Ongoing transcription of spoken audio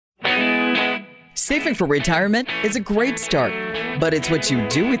Saving for retirement is a great start, but it's what you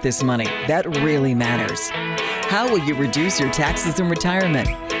do with this money that really matters. How will you reduce your taxes in retirement,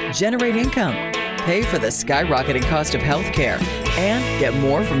 generate income, pay for the skyrocketing cost of health care, and get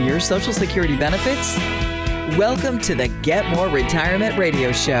more from your Social Security benefits? Welcome to the Get More Retirement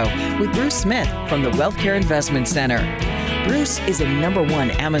Radio Show with Bruce Smith from the WealthCare Investment Center. Bruce is a #1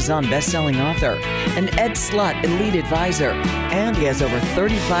 Amazon best-selling author, an Ed Slott Elite Advisor, and he has over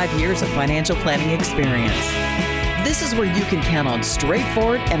 35 years of financial planning experience. This is where you can count on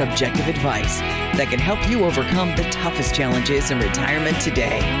straightforward and objective advice that can help you overcome the toughest challenges in retirement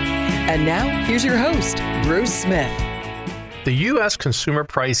today. And now, here's your host, Bruce Smith. The U.S. Consumer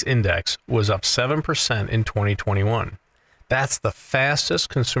Price Index was up 7% in 2021. That's the fastest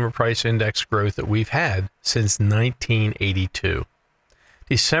consumer price index growth that we've had since 1982.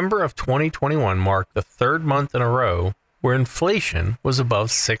 December of 2021 marked the third month in a row where inflation was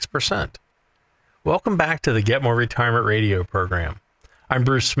above 6%. Welcome back to the Get More Retirement Radio program. I'm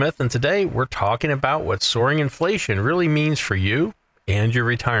Bruce Smith, and today we're talking about what soaring inflation really means for you and your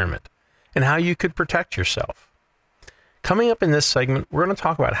retirement, and how you could protect yourself. Coming up in this segment, we're going to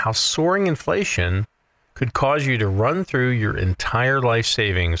talk about how soaring inflation could cause you to run through your entire life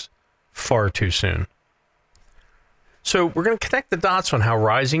savings far too soon. So we're going to connect the dots on how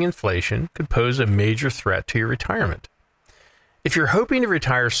rising inflation could pose a major threat to your retirement. If you're hoping to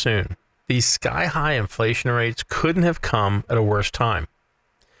retire soon, these sky-high inflation rates couldn't have come at a worse time.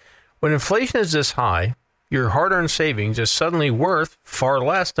 When inflation is this high, your hard-earned savings is suddenly worth far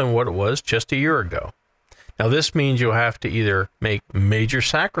less than what it was just a year ago. Now, this means you'll have to either make major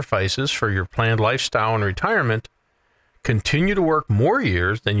sacrifices for your planned lifestyle and retirement, continue to work more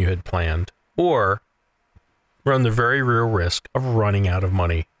years than you had planned, or run the very real risk of running out of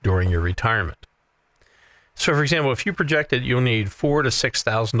money during your retirement. So, for example, if you projected you'll need $4,000 to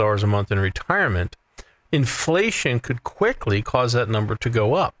 $6,000 a month in retirement, inflation could quickly cause that number to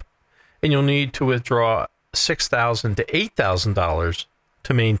go up, and you'll need to withdraw $6,000 to $8,000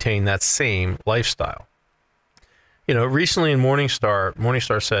 to maintain that same lifestyle. You know, recently in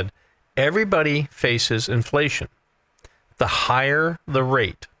Morningstar said, everybody faces inflation. The higher the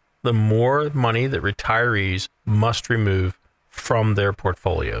rate, the more money that retirees must remove from their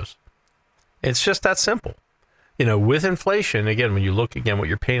portfolios. It's just that simple. You know, with inflation, again, when you look again what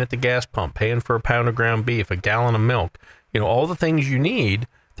you're paying at the gas pump, paying for a pound of ground beef, a gallon of milk, you know, all the things you need,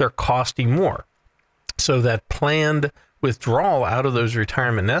 they're costing more. So that planned withdrawal out of those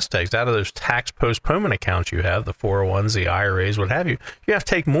retirement nest eggs, out of those tax postponement accounts you have, the 401s, the IRAs, what have you, you have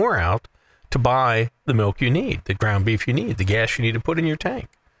to take more out to buy the milk you need, the ground beef you need, the gas you need to put in your tank.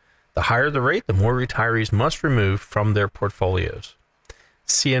 The higher the rate, the more retirees must remove from their portfolios.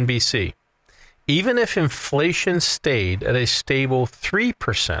 CNBC. Even if inflation stayed at a stable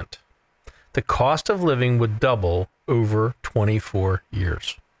 3%, the cost of living would double over 24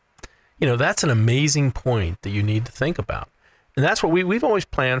 years. You know, that's an amazing point that you need to think about. And that's what we've always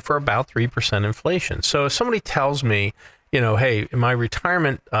planned for, about 3% inflation. So if somebody tells me, you know, hey, in my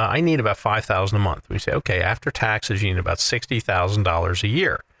retirement, I need about $5,000 a month. We say, okay, after taxes, you need about $60,000 a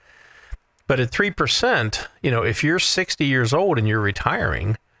year. But at 3%, you know, if you're 60 years old and you're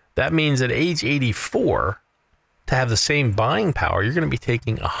retiring, that means at age 84, to have the same buying power, you're going to be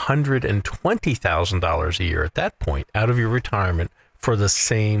taking $120,000 a year at that point out of your retirement for the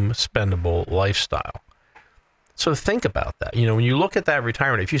same spendable lifestyle. So think about that. You know, when you look at that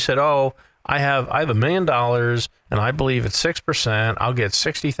retirement, if you said, oh, I have $1 million and I believe at 6%, I'll get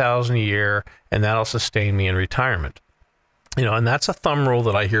 $60,000 a year and that'll sustain me in retirement. You know, and that's a thumb rule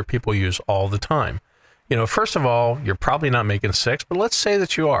that I hear people use all the time. You know, first of all, you're probably not making 6, but let's say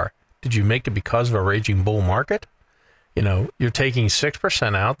that you are. Did you make it because of a raging bull market? You know, you're taking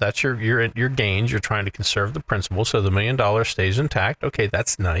 6% out. That's your gains. You're trying to conserve the principal, so the $1 million stays intact. Okay,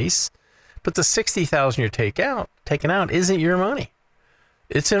 that's nice. But the $60,000 you're taking out isn't your money.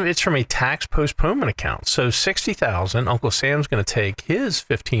 It's from a tax postponement account. So $60,000, Uncle Sam's going to take his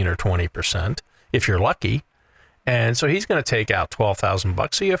 15 or 20%, if you're lucky, and so he's going to take out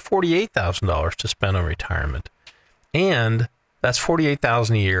 $12,000. So you have $48,000 to spend on retirement, and that's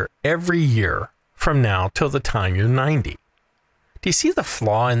 $48,000 a year every year from now till the time you're 90. Do you see the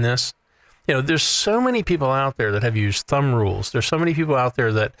flaw in this? You know, there's so many people out there that have used thumb rules. There's so many people out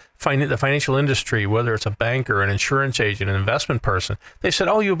there that find the financial industry, whether it's a banker, an insurance agent, an investment person, they said,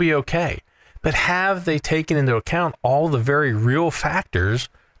 oh, you'll be okay. But have they taken into account all the very real factors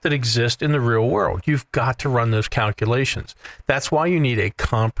that exist in the real world? You've got to run those calculations. That's why you need a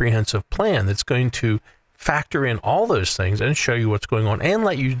comprehensive plan that's going to factor in all those things and show you what's going on and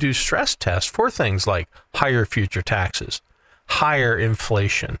let you do stress tests for things like higher future taxes, higher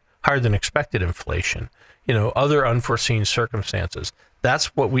inflation, higher than expected inflation, other unforeseen circumstances.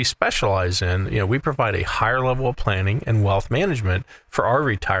 That's what we specialize in. We provide a higher level of planning and wealth management for our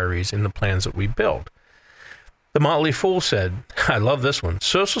retirees in the plans that we build. The Motley Fool said, I love this one,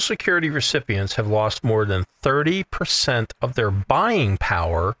 Social Security recipients have lost more than 30% of their buying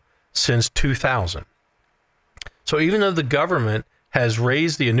power since 2000. So even though the government has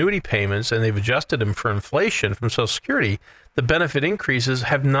raised the annuity payments and they've adjusted them for inflation from Social Security, the benefit increases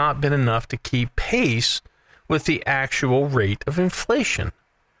have not been enough to keep pace with the actual rate of inflation.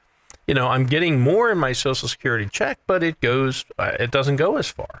 I'm getting more in my Social Security check, but it doesn't go as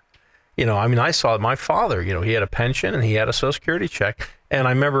far. I saw my father, he had a pension and he had a Social Security check. And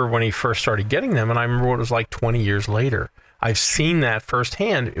I remember when he first started getting them, and I remember what it was like 20 years later. I've seen that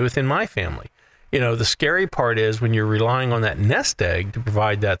firsthand within my family. The scary part is when you're relying on that nest egg to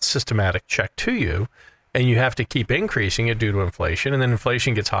provide that systematic check to you, and you have to keep increasing it due to inflation, and then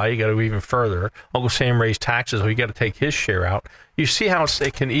inflation gets high, you got to go even further. Uncle Sam raised taxes, so you got to take his share out. You see how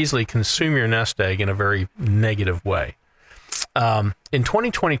it can easily consume your nest egg in a very negative way. In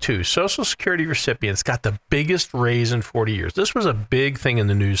 2022, Social Security recipients got the biggest raise in 40 years. This was a big thing in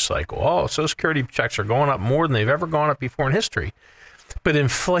the news cycle. Oh, Social Security checks are going up more than they've ever gone up before in history. But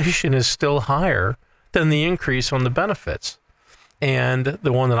inflation is still higher than the increase on the benefits. And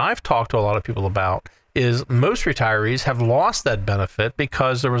the one that I've talked to a lot of people about is most retirees have lost that benefit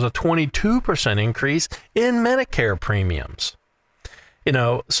because there was a 22% increase in Medicare premiums.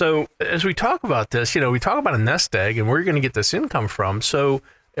 So as we talk about this, we talk about a nest egg and where you're going to get this income from. So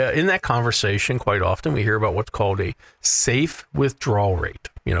in that conversation, quite often we hear about what's called a safe withdrawal rate.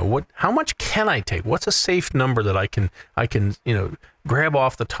 How much can I take? What's a safe number that I can grab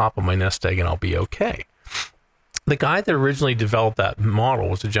off the top of my nest egg and I'll be okay? The guy that originally developed that model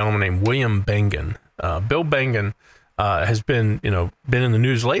was a gentleman named William Bengen. Bill Bengen has been in the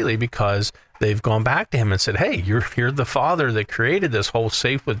news lately because they've gone back to him and said, hey, you're the father that created this whole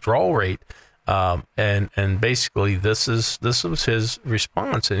safe withdrawal rate. And basically this was his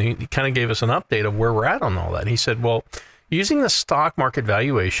response. And he kind of gave us an update of where we're at on all that. He said, well, using the stock market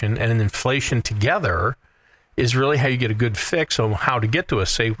valuation and an inflation together is really how you get a good fix on how to get to a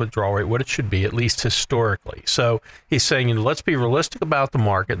safe withdrawal rate, what it should be, at least historically. So he's saying, let's be realistic about the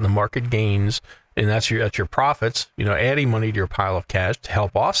market and the market gains, and that's your profits, adding money to your pile of cash to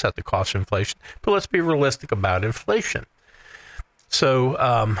help offset the cost of inflation. But let's be realistic about inflation. So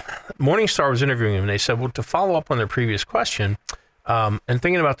Morningstar was interviewing him, and they said, well, to follow up on their previous question, and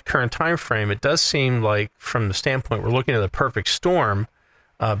thinking about the current time frame, it does seem like from the standpoint we're looking at a perfect storm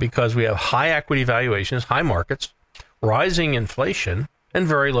because we have high equity valuations, high markets, rising inflation, and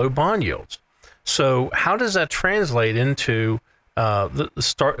very low bond yields. So how does that translate into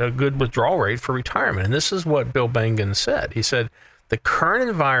a good withdrawal rate for retirement? And this is what Bill Bengen said. He said, the current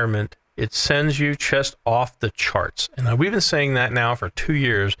environment, it sends you just off the charts. And we've been saying that now for 2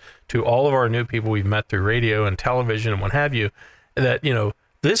 years to all of our new people we've met through radio and television and what have you, that,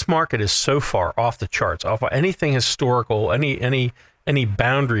 this market is so far off the charts, off anything historical, any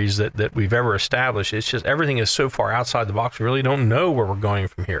boundaries that we've ever established. It's just everything is so far outside the box. We really don't know where we're going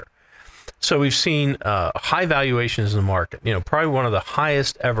from here. So we've seen high valuations in the market, probably one of the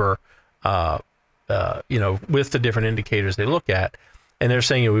highest ever, with the different indicators they look at. And they're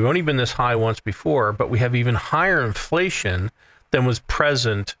saying, we've only been this high once before, but we have even higher inflation than was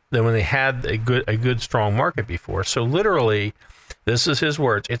present than when they had a good strong market before. So literally, this is his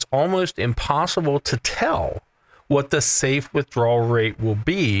words, it's almost impossible to tell what the safe withdrawal rate will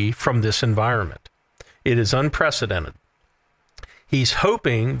be from this environment. It is unprecedented. He's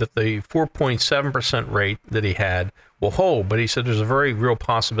hoping that the 4.7% rate that he had will hold, but he said there's a very real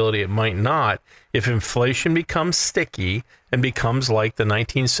possibility it might not if inflation becomes sticky and becomes like the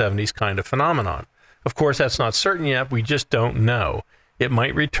 1970s kind of phenomenon. Of course, that's not certain yet. We just don't know. It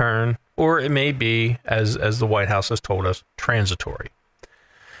might return, or it may be, as the White House has told us, transitory.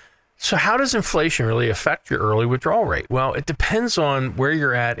 So how does inflation really affect your early withdrawal rate? Well, it depends on where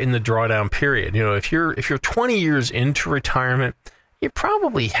you're at in the drawdown period. If you're 20 years into retirement, you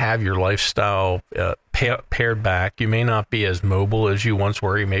probably have your lifestyle pared back. You may not be as mobile as you once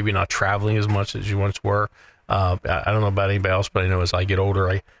were. You may be not traveling as much as you once were. I don't know about anybody else, but I know as I get older,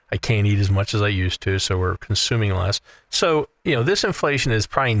 I can't eat as much as I used to, so we're consuming less. So, this inflation is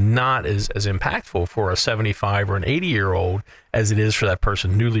probably not as impactful for a 75 or an 80-year-old as it is for that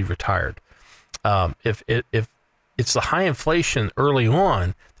person newly retired. If it's the high inflation early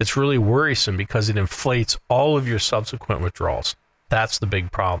on that's really worrisome because it inflates all of your subsequent withdrawals. That's the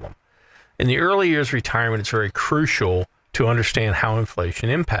big problem. In the early years of retirement, it's very crucial to understand how inflation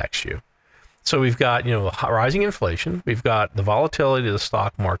impacts you. So we've got, rising inflation, we've got the volatility of the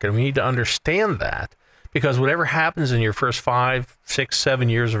stock market, and we need to understand that, because whatever happens in your first 5, 6, 7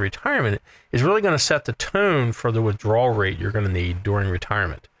 years of retirement is really going to set the tone for the withdrawal rate you're going to need during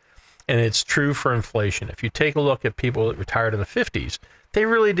retirement. And it's true for inflation. If you take a look at people that retired in the 50s, they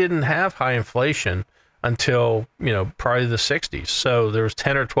really didn't have high inflation until, probably the 60s. So there was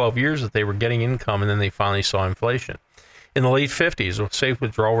 10 or 12 years that they were getting income, and then they finally saw inflation. In the late 50s, the safe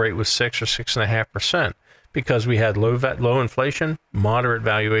withdrawal rate was 6 or 6.5%, because we had low inflation, moderate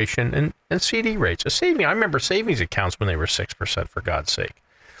valuation, and CD rates. I remember savings accounts when they were 6%, for God's sake.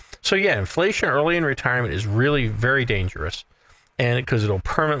 So yeah, inflation early in retirement is really very dangerous, and because it'll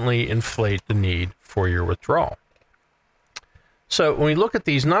permanently inflate the need for your withdrawal. So when we look at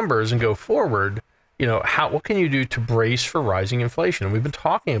these numbers and go forward, what can you do to brace for rising inflation? And we've been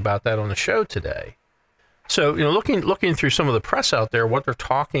talking about that on the show today. So, looking through some of the press out there, what they're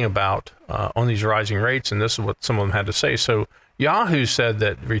talking about on these rising rates, and this is what some of them had to say. So Yahoo said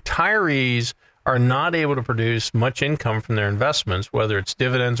that retirees are not able to produce much income from their investments, whether it's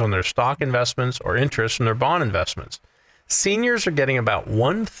dividends on their stock investments or interest from their bond investments. Seniors are getting about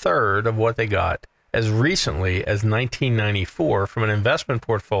 1/3 of what they got as recently as 1994 from an investment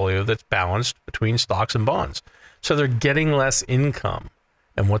portfolio that's balanced between stocks and bonds. So they're getting less income,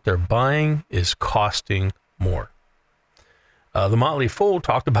 and what they're buying is costing more. The Motley Fool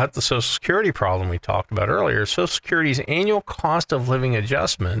talked about the Social Security problem we talked about earlier. Social Security's annual cost of living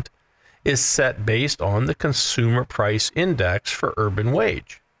adjustment is set based on the Consumer Price Index for urban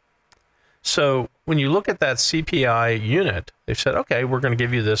wage. So when you look at that CPI unit, they've said, okay, we're going to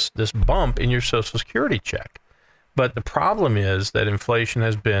give you this bump in your Social Security check. But the problem is that inflation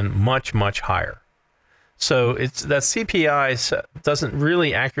has been much, much higher. So it's that CPI doesn't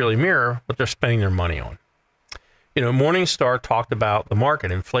really accurately mirror what they're spending their money on. Morningstar talked about the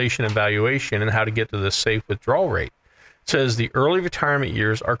market, inflation and valuation, and how to get to this safe withdrawal rate. It says the early retirement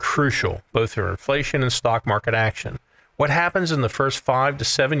years are crucial, both for inflation and stock market action. What happens in the first 5 to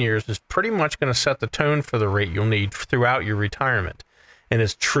 7 years is pretty much going to set the tone for the rate you'll need throughout your retirement. And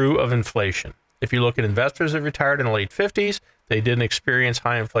it's true of inflation. If you look at investors that retired in the late 50s, they didn't experience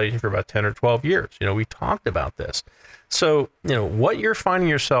high inflation for about 10 or 12 years. We talked about this. So, what you're finding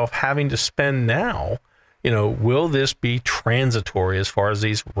yourself having to spend now, will this be transitory as far as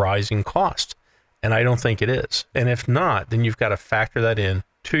these rising costs? And I don't think it is. And if not, then you've got to factor that in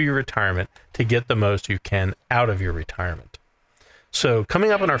to your retirement to get the most you can out of your retirement. So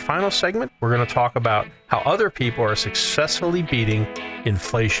coming up in our final segment, we're going to talk about how other people are successfully beating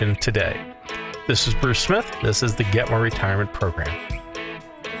inflation today. This is Bruce Smith. This is the Get More Retirement Program.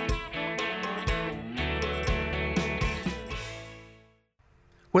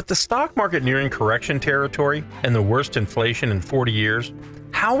 With the stock market nearing correction territory and the worst inflation in 40 years,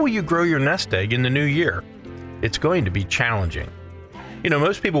 how will you grow your nest egg in the new year? It's going to be challenging.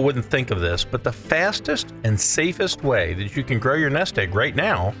 Most people wouldn't think of this, but the fastest and safest way that you can grow your nest egg right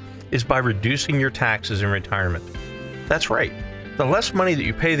now is by reducing your taxes in retirement. That's right. The less money that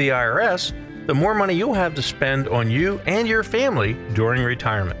you pay the IRS, the more money you'll have to spend on you and your family during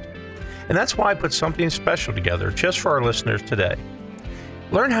retirement. And that's why I put something special together just for our listeners today.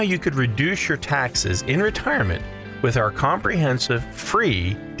 Learn how you could reduce your taxes in retirement with our comprehensive,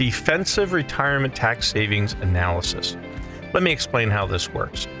 free, defensive retirement tax savings analysis. Let me explain how this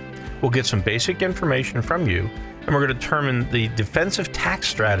works. We'll get some basic information from you, and we're going to determine the defensive tax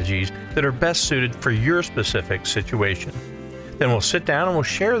strategies that are best suited for your specific situation. Then we'll sit down and we'll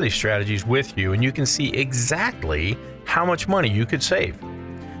share these strategies with you, and you can see exactly how much money you could save.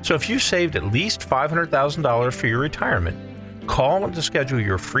 So if you saved at least $500,000 for your retirement, call to schedule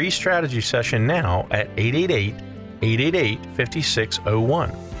your free strategy session now at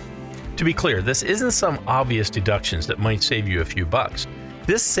 888-888-5601. To be clear, this isn't some obvious deductions that might save you a few bucks.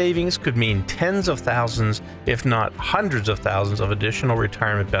 This savings could mean tens of thousands, if not hundreds of thousands of additional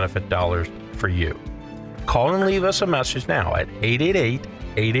retirement benefit dollars for you. Call and leave us a message now at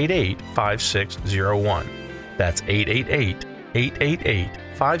 888-888-5601. That's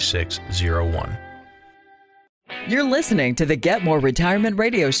 888-888-5601. You're listening to the Get More Retirement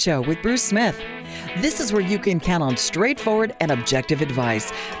Radio Show with Bruce Smith. This is where you can count on straightforward and objective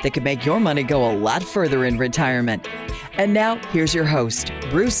advice that can make your money go a lot further in retirement. And now, here's your host,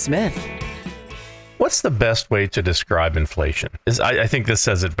 Bruce Smith. What's the best way to describe inflation? I think this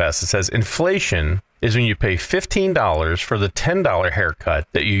says it best. It says inflation is when you pay $15 for the $10 haircut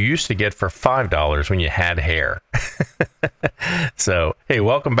that you used to get for $5 when you had hair. So, hey,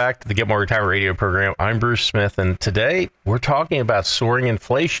 welcome back to the Get More Retirement Radio program. I'm Bruce Smith, and today we're talking about soaring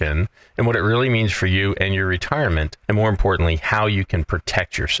inflation and what it really means for you and your retirement, and more importantly, how you can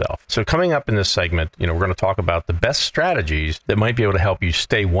protect yourself. So coming up in this segment, we're going to talk about the best strategies that might be able to help you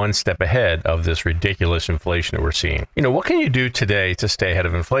stay one step ahead of this ridiculous inflation that we're seeing. What can you do today to stay ahead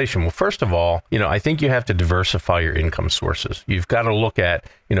of inflation? Well, first of all, I think you have to diversify your income sources. You've got to look at,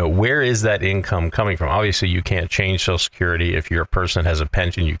 where is that income coming from? Obviously, you can't change Social Security. If you're a person that has a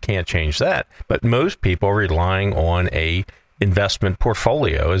pension, you can't change that. But most people are relying on a investment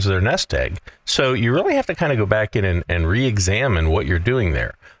portfolio as their nest egg. So you really have to kind of go back in and re-examine what you're doing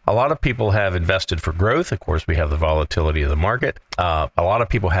there. A lot of people have invested for growth. Of course, we have the volatility of the market. A lot of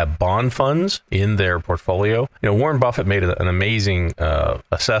people have bond funds in their portfolio. Warren Buffett made an amazing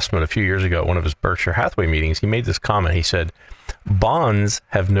assessment a few years ago at one of his Berkshire Hathaway meetings. He made this comment. He said, bonds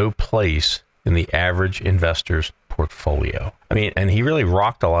have no place in the average investor's portfolio. And he really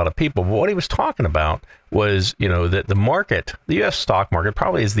rocked a lot of people. But what he was talking about was, that the market, the U.S. stock market,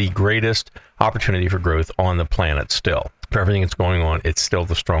 probably is the greatest opportunity for growth on the planet still. For everything that's going on, it's still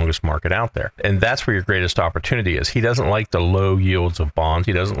the strongest market out there. And that's where your greatest opportunity is. He doesn't like the low yields of bonds.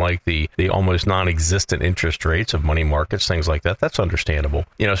 He doesn't like the almost non-existent interest rates of money markets, things like that. That's understandable.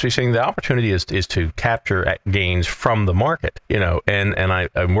 So he's saying the opportunity is to capture gains from the market, and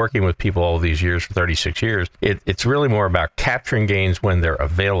I'm working with people all these years, for 36 years. It's really more about capturing gains when they're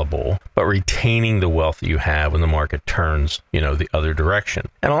available, but retaining the wealth that you have when the market turns, the other direction.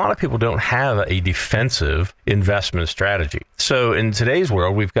 And a lot of people don't have a defensive investment strategy. So in today's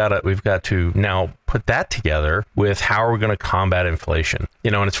world, we've got to now put that together with how are we going to combat inflation.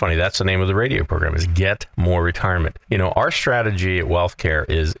 And it's funny, that's the name of the radio program, is Get More Retirement. Our strategy at WealthCare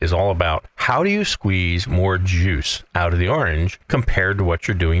is all about how do you squeeze more juice out of the orange compared to what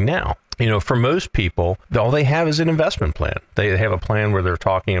you're doing now. For most people, all they have is an investment plan. They have a plan where they're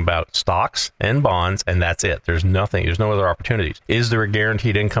talking about stocks and bonds, and that's it. There's no other opportunities. Is there a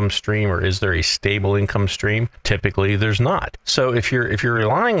guaranteed income stream, or is there a stable income stream? Typically, there's not. So if you're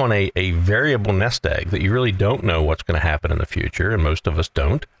relying on a variable nest egg that you really don't know what's going to happen in the future, and most of us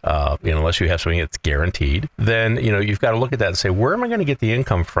don't, unless you have something that's guaranteed, then you've got to look at that and say, where am I going to get the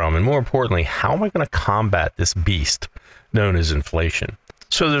income from? And more importantly, how am I going to combat this beast known as inflation?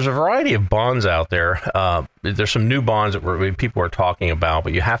 So there's a variety of bonds out there. There's some new bonds that people are talking about,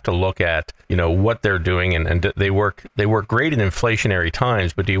 but you have to look at, what they're doing, and they work great in inflationary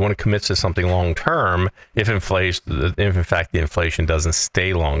times. But do you want to commit to something long term if in fact the inflation doesn't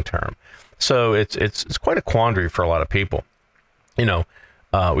stay long term? So it's quite a quandary for a lot of people.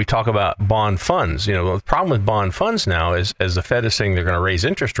 We talk about bond funds. The problem with bond funds now is, as the Fed is saying they're going to raise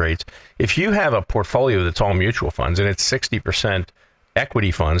interest rates, if you have a portfolio that's all mutual funds and it's 60%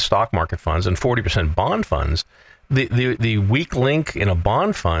 equity funds, stock market funds, and 40% bond funds, the weak link in a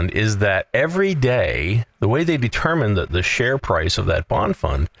bond fund is that every day, the way they determine the share price of that bond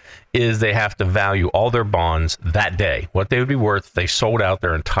fund is they have to value all their bonds that day, what they would be worth if they sold out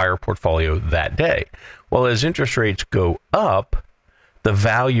their entire portfolio that day. Well, as interest rates go up, the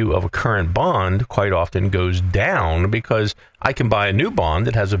value of a current bond quite often goes down because I can buy a new bond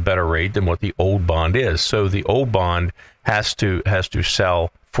that has a better rate than what the old bond is. So the old bond has to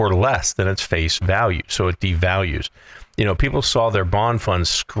sell for less than its face value. So it devalues. People saw their bond funds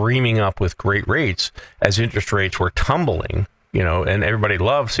screaming up with great rates as interest rates were tumbling, and everybody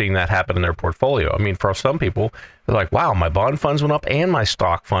loved seeing that happen in their portfolio. For some people, they're like, wow, my bond funds went up and my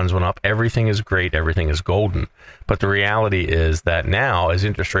stock funds went up. Everything is great. Everything is golden. But the reality is that now, as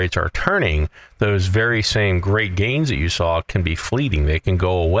interest rates are turning, those very same great gains that you saw can be fleeting. They can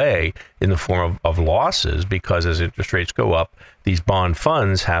go away in the form of losses, because as interest rates go up, these bond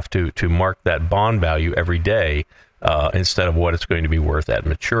funds have to mark that bond value every day instead of what it's going to be worth at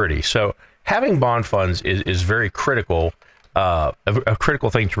maturity. So having bond funds is very critical, a critical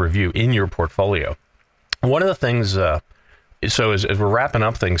thing to review in your portfolio. One of the things, as we're wrapping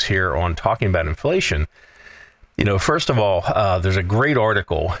up things here on talking about inflation, first of all, there's a great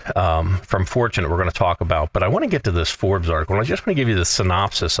article from Fortune that we're going to talk about, but I want to get to this Forbes article, and I just want to give you the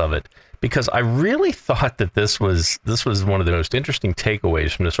synopsis of it, because I really thought that this was one of the most interesting takeaways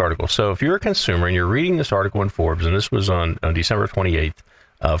from this article. So if you're a consumer and you're reading this article in Forbes, and this was on December 28th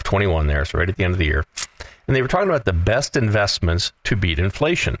of 21 there, so right at the end of the year, and they were talking about the best investments to beat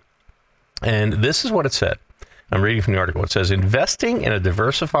inflation. And this is what it said. I'm reading from the article. It says, investing in a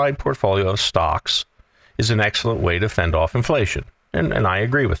diversified portfolio of stocks is an excellent way to fend off inflation. And I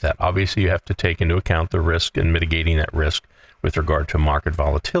agree with that. Obviously, you have to take into account the risk and mitigating that risk with regard to market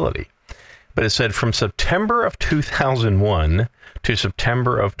volatility. But it said from September of 2001 to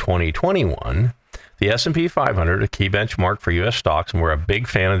September of 2021, the S&P 500, a key benchmark for U.S. stocks, and we're a big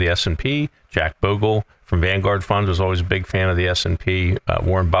fan of the S&P. Jack Bogle from Vanguard Funds was always a big fan of the S&P.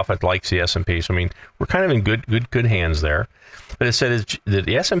 Warren Buffett likes the S&P. So, I mean, we're kind of in good hands there. But it said that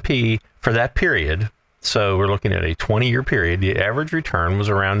the S&P for that period, so we're looking at a 20-year period, the average return was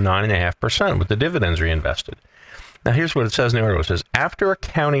around 9.5% with the dividends reinvested. Now, here's what it says in the article. It says, after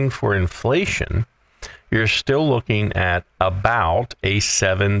accounting for inflation, you're still looking at about a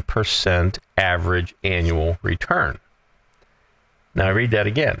 7% average annual return. Now, I read that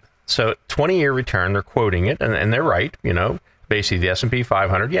again. So 20-year return, they're quoting it, and they're right. You know, basically the S&P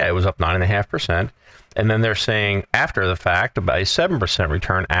 500, yeah, it was up 9.5%. And then they're saying after the fact about a 7%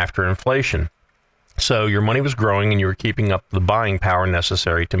 return after inflation. So your money was growing and you were keeping up the buying power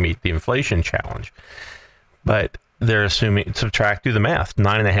necessary to meet the inflation challenge. But they're assuming, subtract, do the math,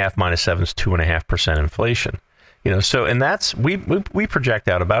 9.5 minus 7 is 2.5% inflation. You know, so, and that's, we project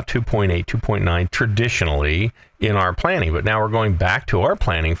out about 2.8, 2.9 traditionally in our planning, but now we're going back to our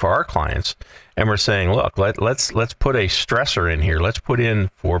planning for our clients, and we're saying, look, let's put a stressor in here. Let's put in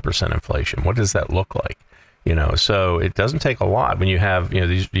 4% inflation. What does that look like? You know, so it doesn't take a lot when you have, you know,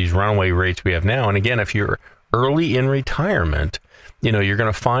 these runaway rates we have now. And again, if you're early in retirement, you know, you're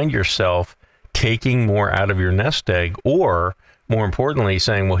going to find yourself taking more out of your nest egg, or more importantly,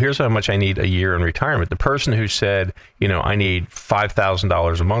 saying, well, here's how much I need a year in retirement. The person who said, you know, I need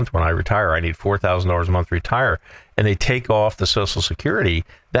 $5,000 a month when I retire, I need $4,000 a month to retire, and they take off the Social Security,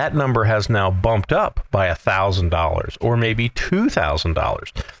 that number has now bumped up by $1,000 or maybe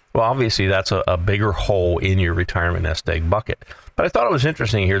 $2,000. Well, obviously, that's a bigger hole in your retirement nest egg bucket. But I thought it was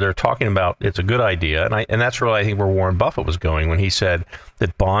interesting here. They're talking about it's a good idea. And that's really, I think, where Warren Buffett was going when he said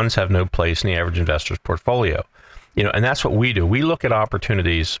that bonds have no place in the average investor's portfolio. You know, and that's what we do. We look at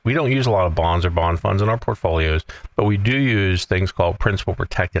opportunities. We don't use a lot of bonds or bond funds in our portfolios, but we do use things called principal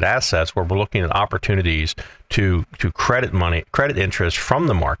protected assets, where we're looking at opportunities to credit interest from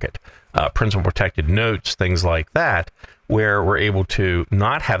the market, principal protected notes, things like that, where we're able to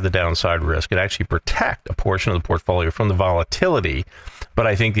not have the downside risk and actually protect a portion of the portfolio from the volatility. But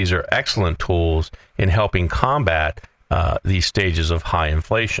I think these are excellent tools in helping combat these stages of high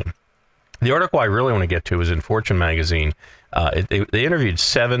inflation. The article I really want to get to is in Fortune magazine. They interviewed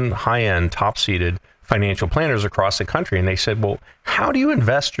 7 high-end, top-seeded financial planners across the country, and they said, well, how do you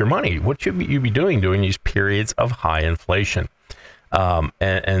invest your money? What should you be doing during these periods of high inflation?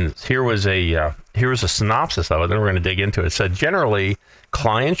 And here was a synopsis of it, then we're going to dig into it. It said, generally,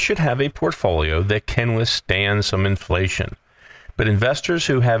 clients should have a portfolio that can withstand some inflation. But investors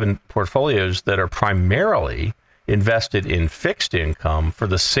who have portfolios that are primarily invested in fixed income for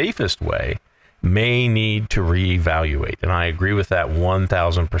the safest way may need to reevaluate. And I agree with that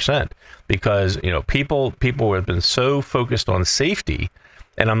 1,000%, because, you know, people have been so focused on safety.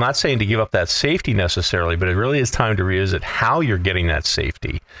 And I'm not saying to give up that safety necessarily, but it really is time to revisit how you're getting that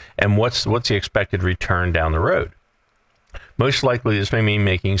safety and what's the expected return down the road. Most likely, this may mean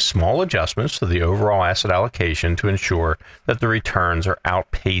making small adjustments to the overall asset allocation to ensure that the returns are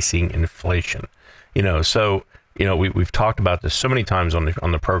outpacing inflation. You know, so, you know, we've talked about this so many times on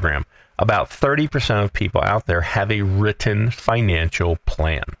the program. About 30% of people out there have a written financial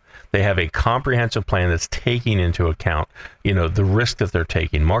plan. They have a comprehensive plan that's taking into account, you know, the risk that they're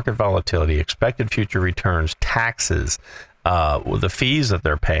taking, market volatility, expected future returns, taxes, the fees that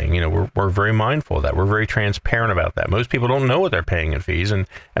they're paying. You know, we're very mindful of that. We're very transparent about that. Most people don't know what they're paying in fees, and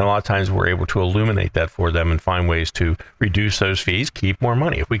a lot of times we're able to illuminate that for them and find ways to reduce those fees, keep more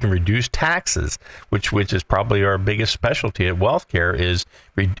money. If we can reduce taxes, which is probably our biggest specialty at WealthCare, is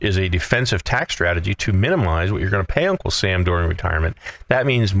a defensive tax strategy to minimize what you're going to pay Uncle Sam during retirement. That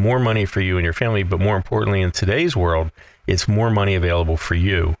means more money for you and your family, but more importantly, in today's world, it's more money available for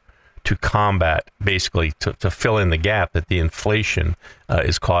you to combat, basically to fill in the gap that the inflation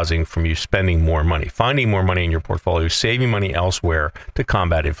is causing from you spending more money, finding more money in your portfolio, saving money elsewhere to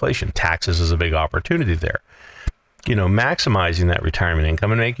combat inflation. Taxes is a big opportunity there. You know, maximizing that retirement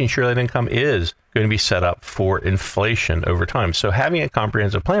income and making sure that income is going to be set up for inflation over time. So having a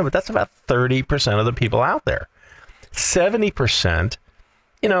comprehensive plan, but that's about 30% of the people out there. 70%,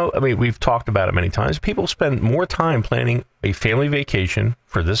 you know, I mean, we've talked about it many times. People spend more time planning a family vacation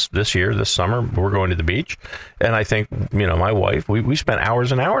for this year, this summer. We're going to the beach. And I think, you know, my wife, we spent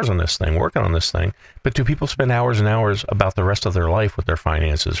hours and hours on this thing, working on this thing. But do people spend hours and hours about the rest of their life with their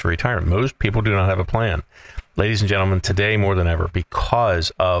finances for retirement? Most people do not have a plan. Ladies and gentlemen, today more than ever,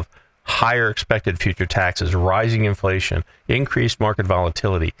 because of higher expected future taxes, rising inflation, increased market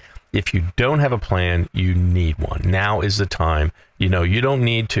volatility. If you don't have a plan, you need one. Now is the time. You don't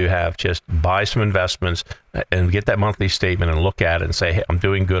need to have just buy some investments and get that monthly statement and look at it and say, hey, I'm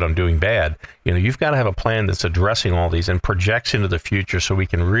doing good, I'm doing bad. You've got to have a plan that's addressing all these and projects into the future so we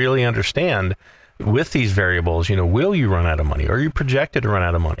can really understand with these variables, will you run out of money? Are you projected to run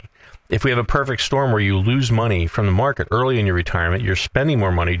out of money? If we have a perfect storm where you lose money from the market early in your retirement, you're spending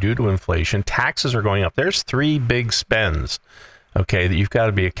more money due to inflation, taxes are going up. There's three big spends, okay, that you've got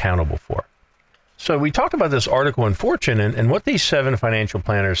to be accountable for. So we talked about this article in Fortune, and what these 7 financial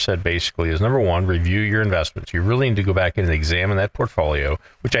planners said basically is, number one, review your investments. You really need to go back in and examine that portfolio,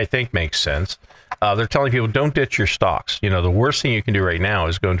 which I think makes sense. They're telling people, don't ditch your stocks. The worst thing you can do right now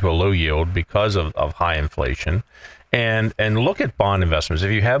is go into a low yield because of high inflation. And look at bond investments.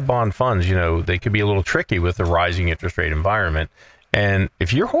 If you have bond funds, they could be a little tricky with the rising interest rate environment. And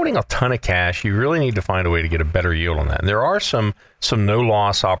if you're holding a ton of cash, you really need to find a way to get a better yield on that. And there are some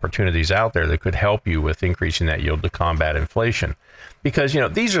no-loss opportunities out there that could help you with increasing that yield to combat inflation. Because,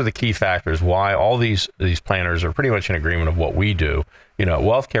 these are the key factors why all these planners are pretty much in agreement of what we do. At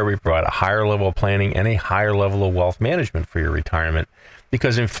WealthCare, we provide a higher level of planning and a higher level of wealth management for your retirement.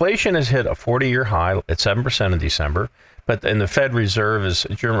 Because inflation has hit a 40-year high at 7% in December, and the Fed Reserve is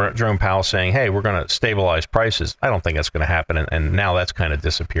Jerome Powell saying, hey, we're going to stabilize prices. I don't think that's going to happen, and now that's kind of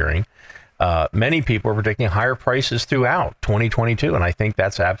disappearing. Many people are predicting higher prices throughout 2022, and I think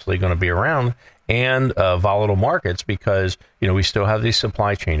that's absolutely going to be around, and volatile markets because, we still have these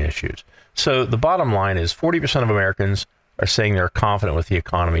supply chain issues. So the bottom line is 40% of Americans are saying they're confident with the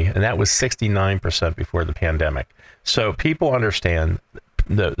economy, and that was 69% before the pandemic. So people understand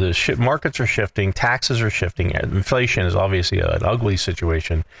the markets are shifting, taxes are shifting, inflation is obviously an ugly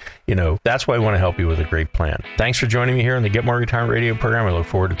situation. That's why I want to help you with a great plan. Thanks for joining me here on the Get More Retirement Radio program. I look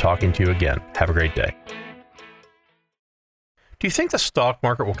forward to talking to you again. Have a great day. Do you think the stock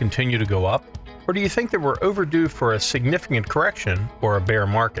market will continue to go up, or do you think that we're overdue for a significant correction or a bear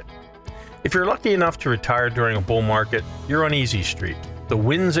market? If you're lucky enough to retire during a bull market, you're on easy street. The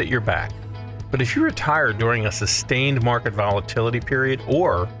wind's at your back. But if you retire during a sustained market volatility period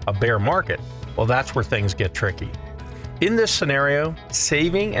or a bear market, well, that's where things get tricky. In this scenario,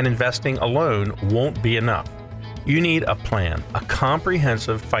 saving and investing alone won't be enough. You need a plan, a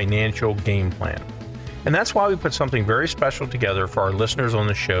comprehensive financial game plan. And that's why we put something very special together for our listeners on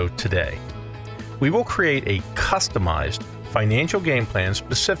the show today. We will create a customized financial game plan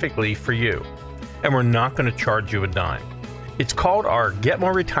specifically for you, and we're not going to charge you a dime. It's called our Get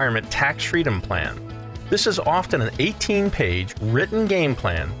More Retirement Tax Freedom Plan. This is often an 18-page written game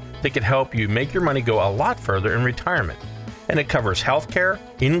plan that could help you make your money go a lot further in retirement. And it covers healthcare,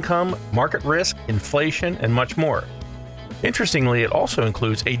 income, market risk, inflation, and much more. Interestingly, it also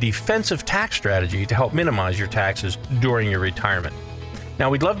includes a defensive tax strategy to help minimize your taxes during your retirement.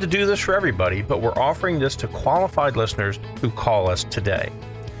 Now, we'd love to do this for everybody, but we're offering this to qualified listeners who call us today.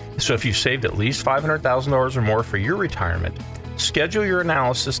 So if you've saved at least $500,000 or more for your retirement, schedule your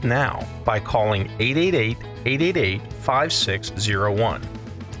analysis now by calling 888-888-5601.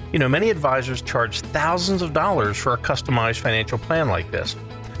 Many advisors charge thousands of dollars for a customized financial plan like this,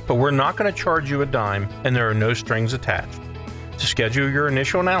 but we're not going to charge you a dime, and there are no strings attached. To schedule your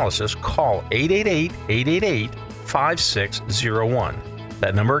initial analysis, call 888-888-5601.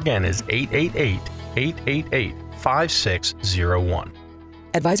 That number again is 888-888-5601.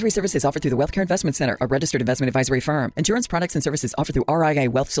 Advisory services offered through the WealthCare Investment Center, a registered investment advisory firm. Insurance products and services offered through RIA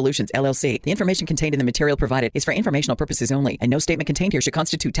Wealth Solutions, LLC. The information contained in the material provided is for informational purposes only, and no statement contained here should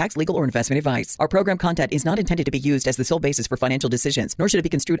constitute tax, legal, or investment advice. Our program content is not intended to be used as the sole basis for financial decisions, nor should it be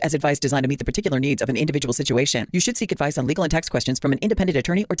construed as advice designed to meet the particular needs of an individual situation. You should seek advice on legal and tax questions from an independent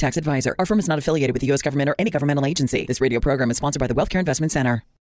attorney or tax advisor. Our firm is not affiliated with the U.S. government or any governmental agency. This radio program is sponsored by the WealthCare Investment Center.